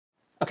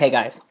Okay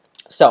guys,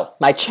 so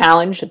my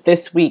challenge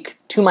this week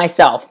to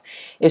myself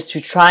is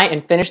to try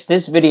and finish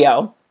this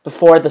video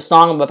before the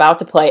song I'm about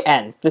to play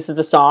ends. This is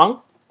the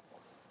song.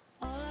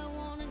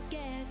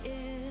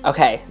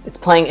 Okay, it's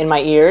playing in my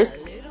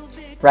ears,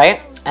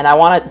 right? And I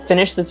want to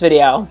finish this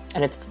video,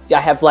 and I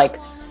have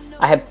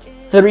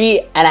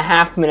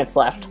 3.5 minutes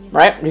left,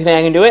 right? Do you think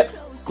I can do it?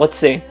 Let's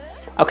see.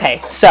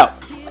 Okay, so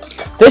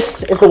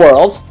this is the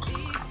world.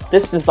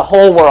 This is the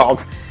whole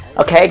world.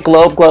 Okay,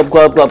 globe, globe,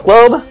 globe, globe,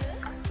 globe.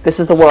 This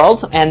is the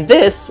world, and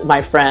this,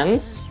 my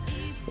friends,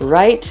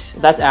 right,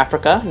 that's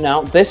Africa.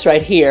 No, this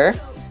right here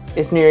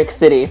is New York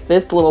City.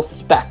 This little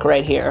speck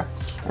right here.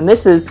 And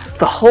this is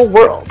the whole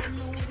world.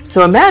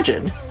 So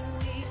imagine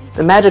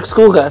the magic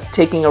school bus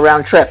taking a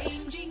round trip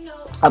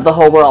of the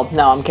whole world.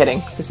 No, I'm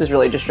kidding. This is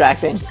really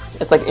distracting.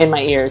 It's like in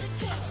my ears.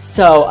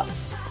 So,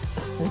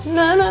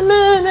 na na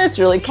na, it's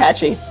really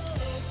catchy.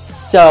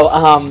 So,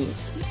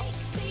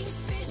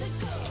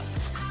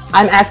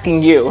 I'm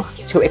asking you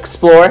to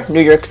explore New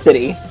York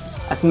City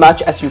as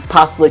much as you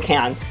possibly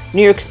can.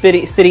 New York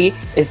City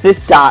is this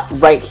dot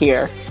right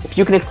here. If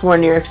you can explore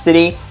New York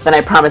City, then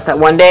I promise that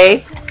one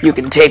day you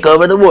can take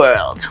over the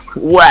world.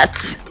 What?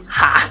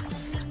 Ha!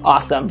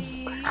 Awesome.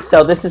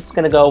 So this is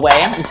gonna go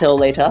away until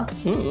later.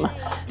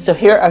 So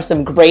here are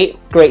some great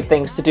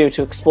things to do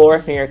to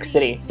explore New York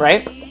City,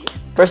 right?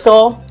 First of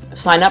all,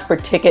 sign up for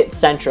Ticket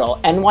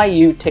Central,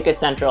 NYU Ticket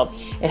Central.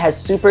 It has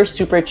super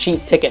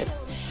cheap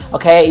tickets.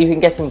 Okay, you can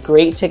get some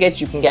great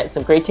tickets. You can get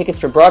some great tickets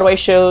for Broadway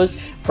shows,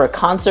 for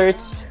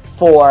concerts,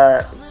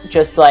 for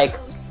just like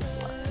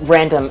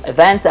random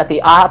events at the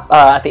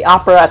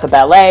opera, at the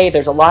ballet.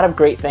 There's a lot of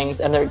great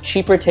things, and they're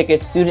cheaper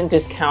tickets, student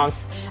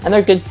discounts, and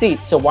they're good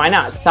seats. So why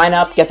not? Sign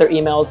up, get their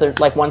emails. They're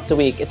like once a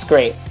week. It's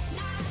great.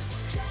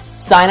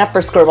 Sign up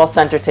for Skirball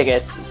Center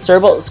tickets.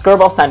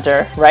 Skirball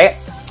Center, right?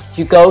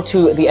 You go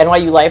to the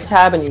NYU Life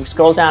tab and you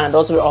scroll down, and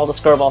those are all the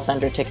Skirball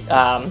Center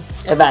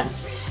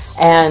events.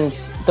 And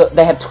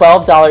they have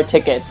 $12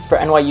 tickets for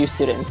NYU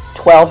students,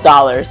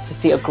 $12 to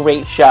see a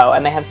great show,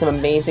 and they have some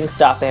amazing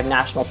stuff. They have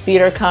National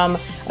Theater come,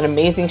 an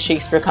amazing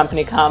Shakespeare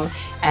company come,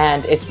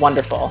 and it's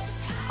wonderful.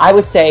 I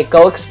would say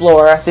go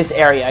explore this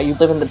area. You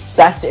live in the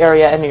best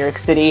area in New York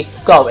City.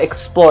 Go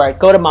explore it.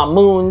 Go to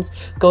Mamoon's,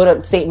 go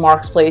to St.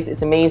 Mark's Place.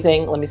 It's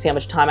amazing. Let me see how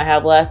much time I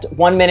have left.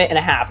 1.5 minutes.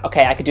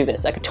 Okay, I could do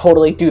this. I could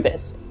totally do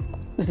this.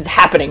 This is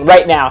happening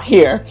right now,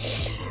 here.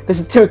 This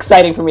is too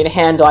exciting for me to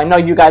handle. I know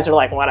you guys are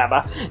like,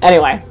 whatever.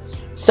 Anyway,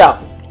 so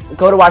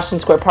go to Washington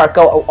Square Park,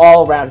 go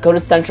all around, go to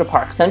Central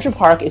Park. Central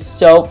Park is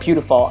so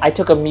beautiful. I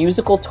took a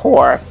musical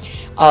tour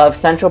of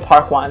Central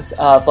Park once,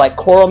 of like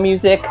choral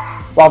music,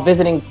 while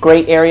visiting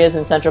great areas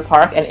in Central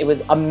Park, and it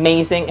was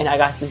amazing, and I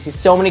got to see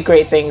so many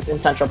great things in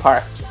Central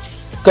Park.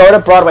 Go to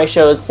Broadway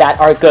shows that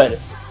are good.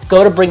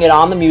 Go to Bring It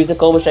On, the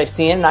musical, which I've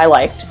seen and I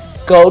liked.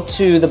 Go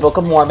to the Book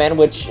of Mormon,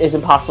 which is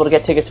impossible to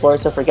get tickets for,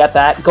 so forget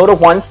that. Go to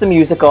Once the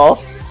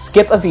Musical,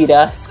 skip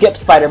Evita, skip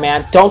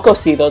Spider-Man. Don't go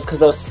see those because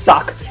those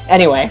suck.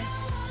 Anyway,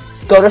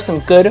 go to some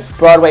good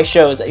Broadway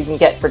shows that you can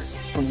get for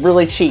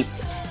really cheap.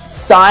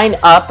 Sign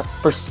up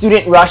for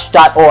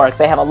studentrush.org.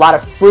 They have a lot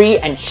of free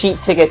and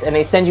cheap tickets, and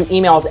they send you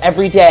emails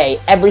every day,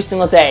 every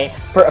single day,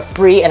 for a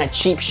free and a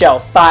cheap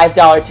show.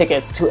 $5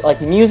 tickets to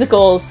like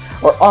musicals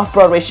or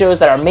off-Broadway shows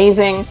that are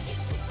amazing.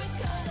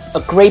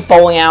 A great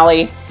bowling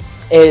alley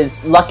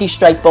is Lucky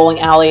Strike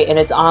Bowling Alley, and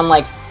it's on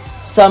like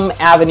some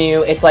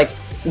avenue. It's like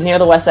near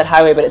the West Side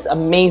Highway, but it's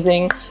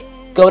amazing.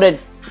 Go to,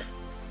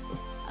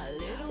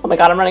 oh my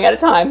god, I'm running out of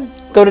time.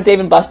 Go to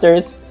Dave &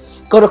 Buster's,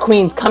 go to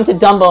Queens, come to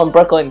Dumbo in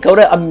Brooklyn, go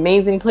to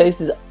amazing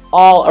places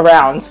all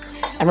around.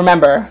 And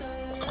remember,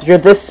 you're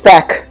this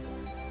speck.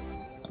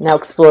 Now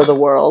explore the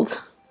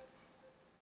world.